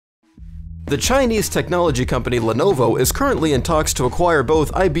The Chinese technology company Lenovo is currently in talks to acquire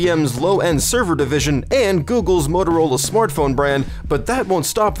both IBM's low-end server division and Google's Motorola smartphone brand, but that won't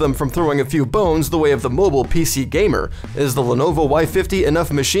stop them from throwing a few bones the way of the mobile PC gamer. Is the Lenovo Y50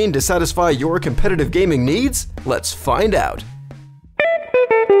 enough machine to satisfy your competitive gaming needs? Let's find out.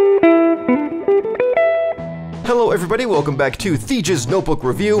 Hello everybody, welcome back to Theje's notebook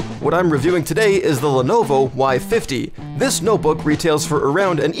review. What I'm reviewing today is the Lenovo Y50. This notebook retails for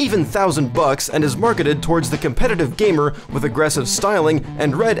around an even $1,000 and is marketed towards the competitive gamer with aggressive styling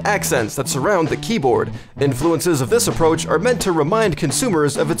and red accents that surround the keyboard. Influences of this approach are meant to remind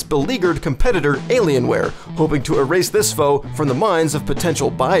consumers of its beleaguered competitor Alienware, hoping to erase this foe from the minds of potential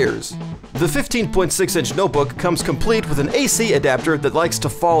buyers. The 15.6-inch notebook comes complete with an AC adapter that likes to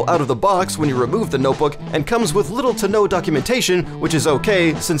fall out of the box when you remove the notebook and comes with little to no documentation, which is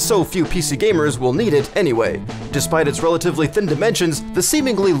okay since so few PC gamers will need it anyway. Despite its relatively thin dimensions, the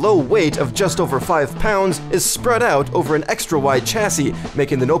seemingly low weight of just over 5 pounds is spread out over an extra wide chassis,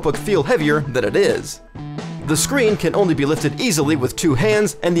 making the notebook feel heavier than it is. The screen can only be lifted easily with 2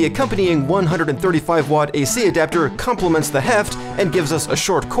 hands, and the accompanying 135-watt AC adapter complements the heft and gives us a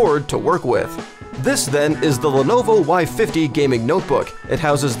short cord to work with. This, then, is the Lenovo Y50 gaming notebook. It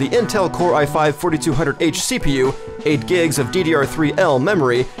houses the Intel Core i5-4200H CPU, 8 gigs of DDR3L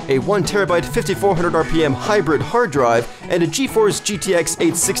memory, a 1TB 5400 RPM hybrid hard drive, and a GeForce GTX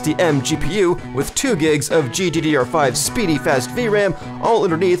 860M GPU with 2 gigs of GDDR5 speedy fast VRAM, all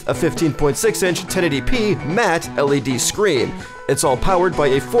underneath a 15.6-inch 1080p matte LED screen. It's all powered by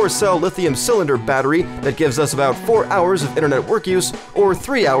a 4-cell lithium cylinder battery that gives us about 4 hours of internet work use or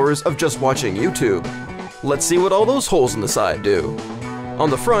 3 hours of just watching YouTube. Let's see what all those holes in the side do. On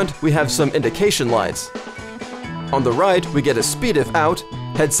the front, we have some indication lights. On the right, we get a speed if out,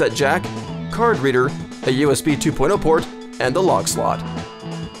 headset jack, card reader, a USB 2.0 port, and the lock slot.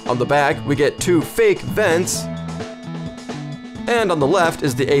 On the back, we get 2 fake vents, and on the left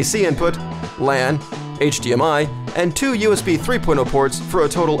is the AC input, LAN, HDMI, and 2 USB 3.0 ports for a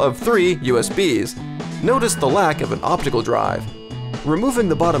total of 3 USBs. Notice the lack of an optical drive. Removing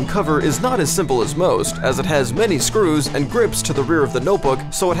the bottom cover is not as simple as most, as it has many screws and grips to the rear of the notebook,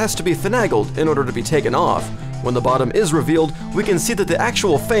 so it has to be finagled in order to be taken off. When the bottom is revealed, we can see that the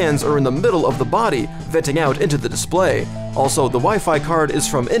actual fans are in the middle of the body, venting out into the display. Also, the Wi-Fi card is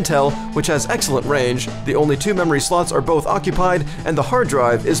from Intel, which has excellent range, the only 2 memory slots are both occupied, and the hard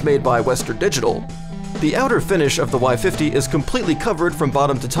drive is made by Western Digital. The outer finish of the Y50 is completely covered from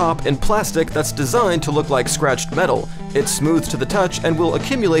bottom to top in plastic that's designed to look like scratched metal. It's smooth to the touch and will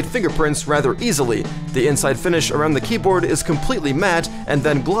accumulate fingerprints rather easily. The inside finish around the keyboard is completely matte and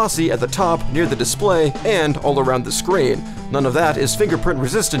then glossy at the top near the display and all around the screen. None of that is fingerprint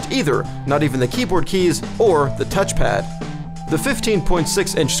resistant either, not even the keyboard keys or the touchpad. The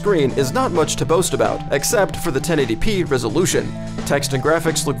 15.6-inch screen is not much to boast about, except for the 1080p resolution. Text and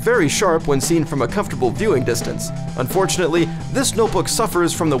graphics look very sharp when seen from a comfortable viewing distance. Unfortunately, this notebook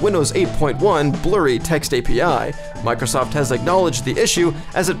suffers from the Windows 8.1 blurry text API. Microsoft has acknowledged the issue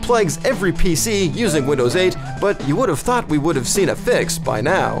as it plagues every PC using Windows 8, but you would have thought we would have seen a fix by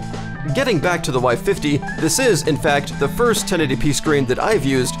now. Getting back to the Y50, this is, in fact, the first 1080p screen that I've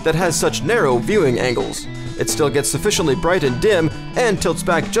used that has such narrow viewing angles. It still gets sufficiently bright and dim, and tilts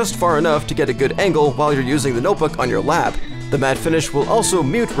back just far enough to get a good angle while you're using the notebook on your lap. The matte finish will also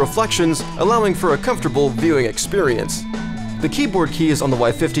mute reflections, allowing for a comfortable viewing experience. The keyboard keys on the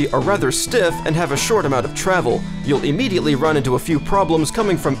Y50 are rather stiff and have a short amount of travel. You'll immediately run into a few problems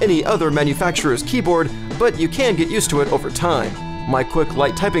coming from any other manufacturer's keyboard, but you can get used to it over time. My quick,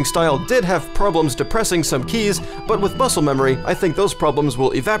 light typing style did have problems depressing some keys, but with muscle memory, I think those problems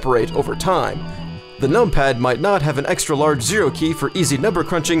will evaporate over time. The numpad might not have an extra large 0 key for easy number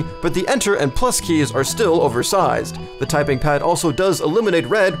crunching, but the Enter and Plus keys are still oversized. The typing pad also does illuminate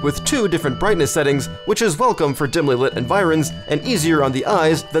red with 2 different brightness settings, which is welcome for dimly lit environs and easier on the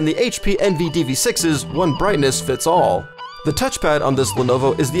eyes than the HP Envy DV6's one brightness fits all. The touchpad on this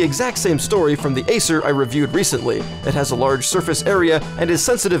Lenovo is the exact same story from the Acer I reviewed recently. It has a large surface area and is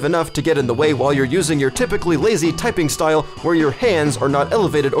sensitive enough to get in the way while you're using your typically lazy typing style where your hands are not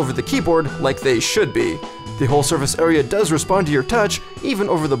elevated over the keyboard like they should be. The whole surface area does respond to your touch, even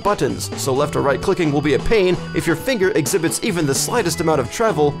over the buttons, so left or right clicking will be a pain if your finger exhibits even the slightest amount of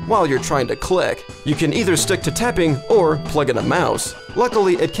travel while you're trying to click. You can either stick to tapping or plug in a mouse.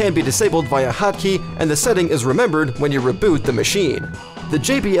 Luckily, it can be disabled via hotkey, and the setting is remembered when you reboot the machine. The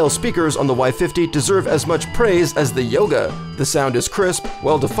JBL speakers on the Y50 deserve as much praise as the Yoga. The sound is crisp,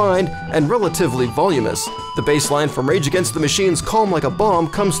 well-defined, and relatively voluminous. The bass line from Rage Against the Machine's Calm Like a Bomb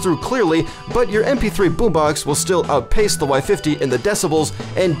comes through clearly, but your MP3 boombox will still outpace the Y50 in the decibels,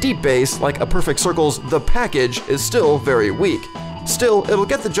 and deep bass, like A Perfect Circle's The Package, is still very weak. Still, it'll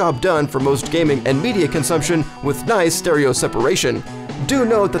get the job done for most gaming and media consumption with nice stereo separation. Do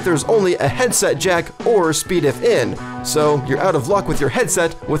note that there's only a headset jack or SpeedIF in, so you're out of luck with your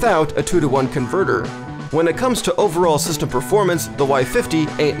headset without a 2-to-1 converter. When it comes to overall system performance, the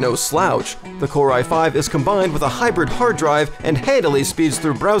Y50 ain't no slouch. The Core i5 is combined with a hybrid hard drive and handily speeds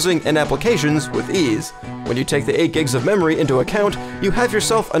through browsing and applications with ease. When you take the 8 gigs of memory into account, you have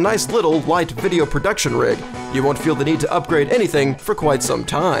yourself a nice little light video production rig. You won't feel the need to upgrade anything for quite some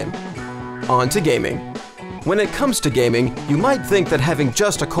time. On to gaming. When it comes to gaming, you might think that having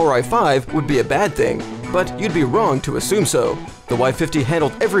just a Core i5 would be a bad thing, but you'd be wrong to assume so. The Y50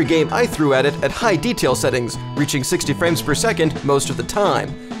 handled every game I threw at it at high detail settings, reaching 60 frames per second most of the time.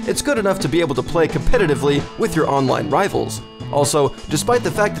 It's good enough to be able to play competitively with your online rivals. Also, despite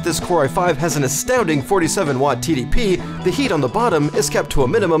the fact that this Core i5 has an astounding 47-watt TDP, the heat on the bottom is kept to a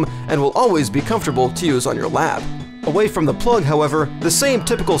minimum and will always be comfortable to use on your lap. Away from the plug, however, the same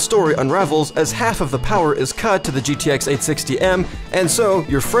typical story unravels as half of the power is cut to the GTX 860M, and so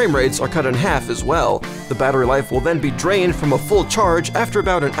your frame rates are cut in half as well. The battery life will then be drained from a full charge after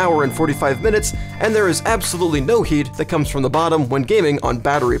about an hour and 45 minutes, and there is absolutely no heat that comes from the bottom when gaming on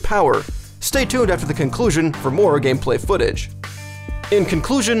battery power. Stay tuned after the conclusion for more gameplay footage. In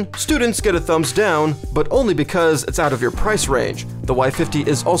conclusion, students get a thumbs down, but only because it's out of your price range. The Y50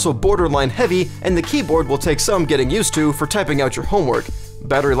 is also borderline heavy, and the keyboard will take some getting used to for typing out your homework.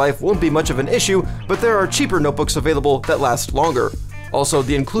 Battery life won't be much of an issue, but there are cheaper notebooks available that last longer. Also,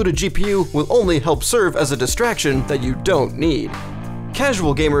 the included GPU will only help serve as a distraction that you don't need.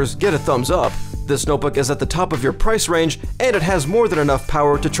 Casual gamers get a thumbs up. This notebook is at the top of your price range, and it has more than enough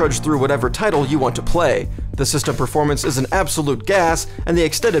power to trudge through whatever title you want to play. The system performance is an absolute gas, and the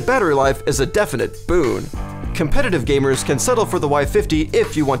extended battery life is a definite boon. Competitive gamers can settle for the Y50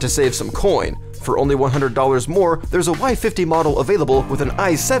 if you want to save some coin. For only $100 more, there's a Y50 model available with an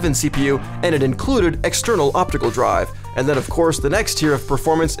i7 CPU and an included external optical drive. And then of course the next tier of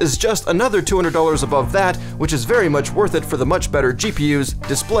performance is just another $200 above that, which is very much worth it for the much better GPUs,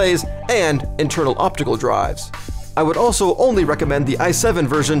 displays, and internal optical drives. I would also only recommend the i7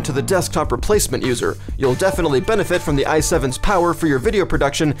 version to the desktop replacement user. You'll definitely benefit from the i7's power for your video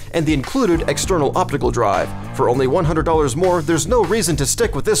production and the included external optical drive. For only $100 more, there's no reason to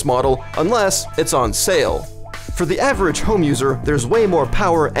stick with this model unless it's on sale. For the average home user, there's way more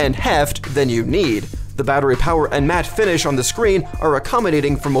power and heft than you need. The battery power and matte finish on the screen are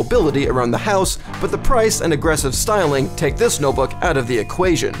accommodating for mobility around the house, but the price and aggressive styling take this notebook out of the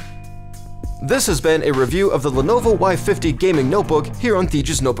equation. This has been a review of the Lenovo Y50 gaming notebook here on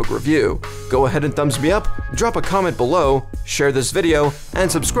Theje's Notebook Review. Go ahead and thumbs me up, drop a comment below, share this video,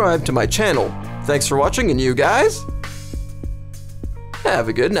 and subscribe to my channel. Thanks for watching, and you guys have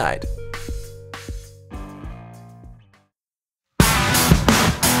a good night.